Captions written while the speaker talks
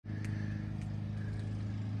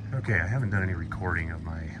Okay, I haven't done any recording of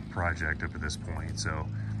my project up to this point, so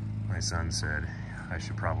my son said I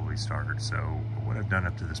should probably start. So what I've done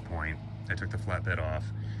up to this point, I took the flatbed off,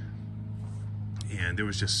 and there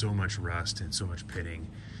was just so much rust and so much pitting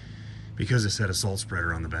because it had a salt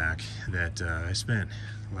spreader on the back that I spent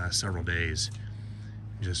the last several days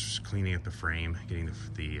just cleaning up the frame, getting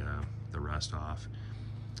the rust off.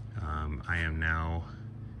 I am now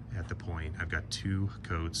at the point, I've got 2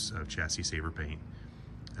 coats of chassis saver paint,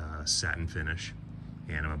 satin finish,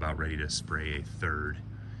 and I'm about ready to spray a third.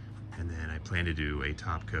 And then I plan to do a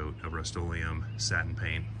top coat of Rust-Oleum satin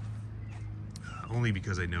paint, only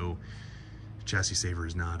because I know chassis saver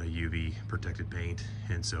is not a UV protected paint,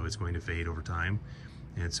 and so it's going to fade over time.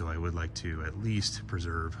 And so I would like to at least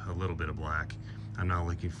preserve a little bit of black. I'm not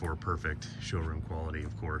looking for perfect showroom quality,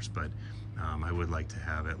 of course, but I would like to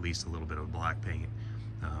have at least a little bit of black paint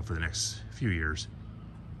for the next few years.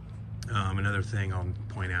 Another thing I'll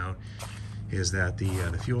point out is that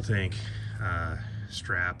the fuel tank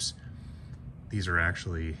straps, these are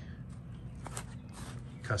actually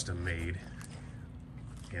custom made,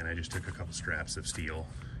 and I just took a couple straps of steel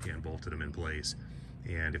and bolted them in place.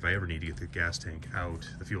 And if I ever need to get the gas tank out,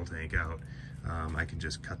 the fuel tank out, I can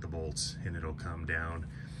just cut the bolts and it'll come down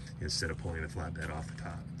instead of pulling the flatbed off the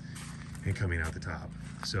top and coming out the top.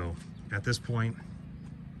 So at this point,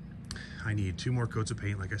 I need 2 more coats of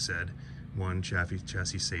paint, like I said, 1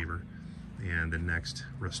 chassis saver, and the next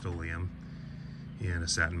Rust-Oleum in a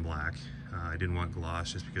satin black. I didn't want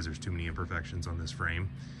gloss just because there's too many imperfections on this frame.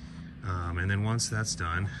 And then once that's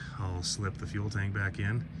done, I'll slip the fuel tank back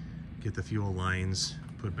in, get the fuel lines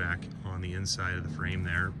put back on the inside of the frame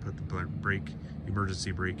there, put the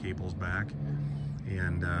emergency brake cables back,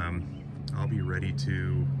 and I'll be ready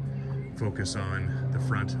to focus on the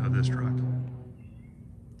front of this truck.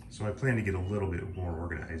 So I plan to get a little bit more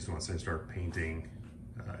organized once I start painting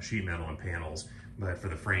sheet metal and panels, but for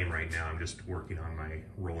the frame right now, I'm just working on my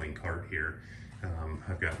rolling cart here.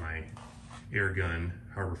 I've got my air gun,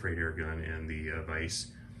 Harbor Freight air gun, and the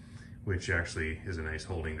vise, which actually is a nice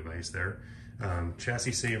holding device there.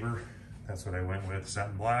 Chassis saver, that's what I went with,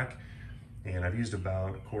 satin black, and I've used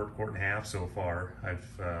about a quart and a half so far.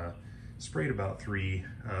 I've sprayed about 3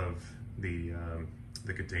 of the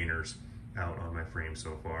containers out on my frame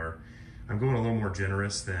so far. I'm going a little more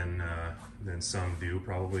generous than some do,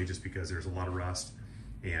 probably just because there's a lot of rust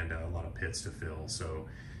and a lot of pits to fill. So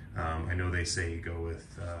I know they say go with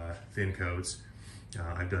thin coats.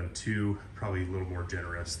 I've done 2, probably a little more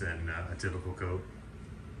generous than a typical coat,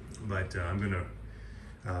 but I'm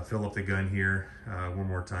gonna fill up the gun here one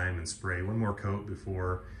more time and spray 1 more coat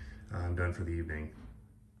before I'm done for the evening.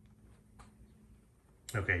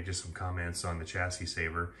 Okay, just some comments on the chassis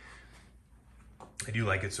saver. I do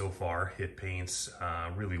like it so far. It paints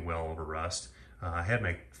really well over rust. I had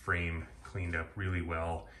my frame cleaned up really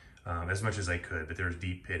well, as much as I could, but there's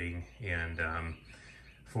deep pitting, and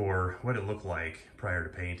for what it looked like prior to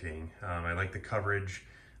painting, I like the coverage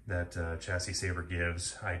that chassis saver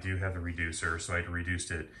gives. I do have a reducer, so I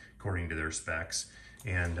reduced it according to their specs.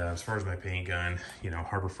 And as far as my paint gun, you know,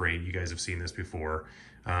 Harbor Freight, you guys have seen this before.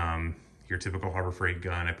 Your typical Harbor Freight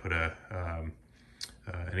gun, I put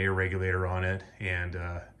an air regulator on it and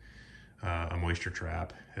a moisture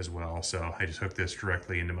trap as well. So I just hooked this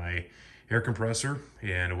directly into my air compressor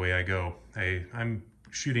and away I go. I'm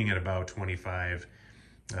shooting at about 25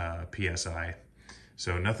 PSI.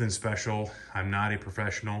 So nothing special. I'm not a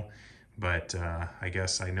professional, but I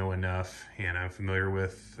guess I know enough, and I'm familiar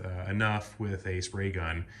with enough with a spray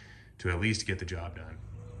gun to at least get the job done.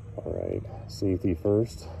 All right, safety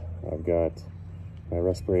first. I've got my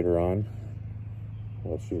respirator on.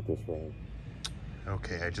 Let's shoot this frame.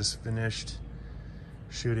 Okay, I just finished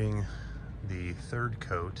shooting the 3rd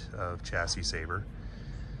coat of chassis saver,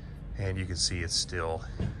 and you can see it's still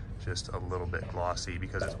just a little bit glossy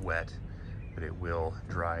because it's wet, but it will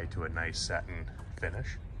dry to a nice satin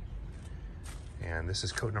finish. And this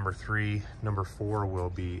is coat number 3. Number 4 will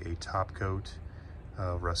be a top coat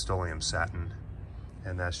of Rust-Oleum satin,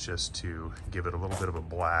 and that's just to give it a little bit of a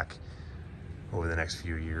black over the next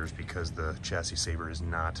few years because the chassis saver is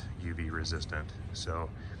not UV resistant. So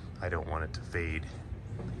I don't want it to fade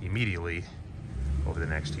immediately over the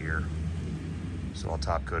next year. So I'll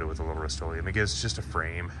top coat it with a little Rust-Oleum. Again, it's just a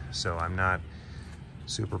frame, so I'm not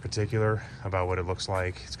super particular about what it looks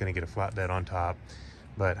like. It's gonna get a flatbed on top,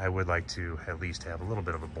 but I would like to at least have a little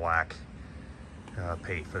bit of a black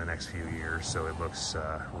paint for the next few years so it looks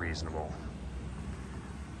reasonable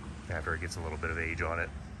after it gets a little bit of age on it.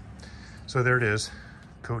 So there it is,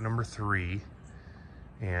 coat number 3,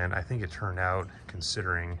 and I think it turned out,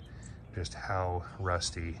 considering just how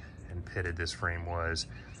rusty and pitted this frame was,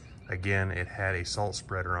 Again, it had a salt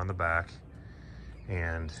spreader on the back,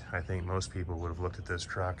 and I think most people would have looked at this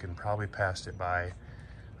truck and probably passed it by.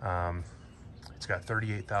 It's got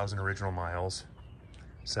 38,000 original miles,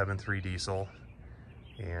 7.3 diesel,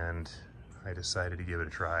 and I decided to give it a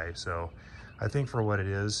try. So I think for what it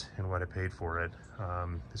is and what I paid for it,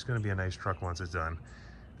 it's going to be a nice truck once it's done.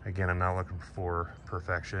 Again, I'm not looking for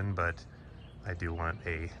perfection, but I do want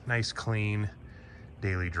a nice, clean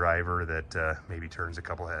daily driver that maybe turns a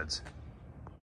couple heads.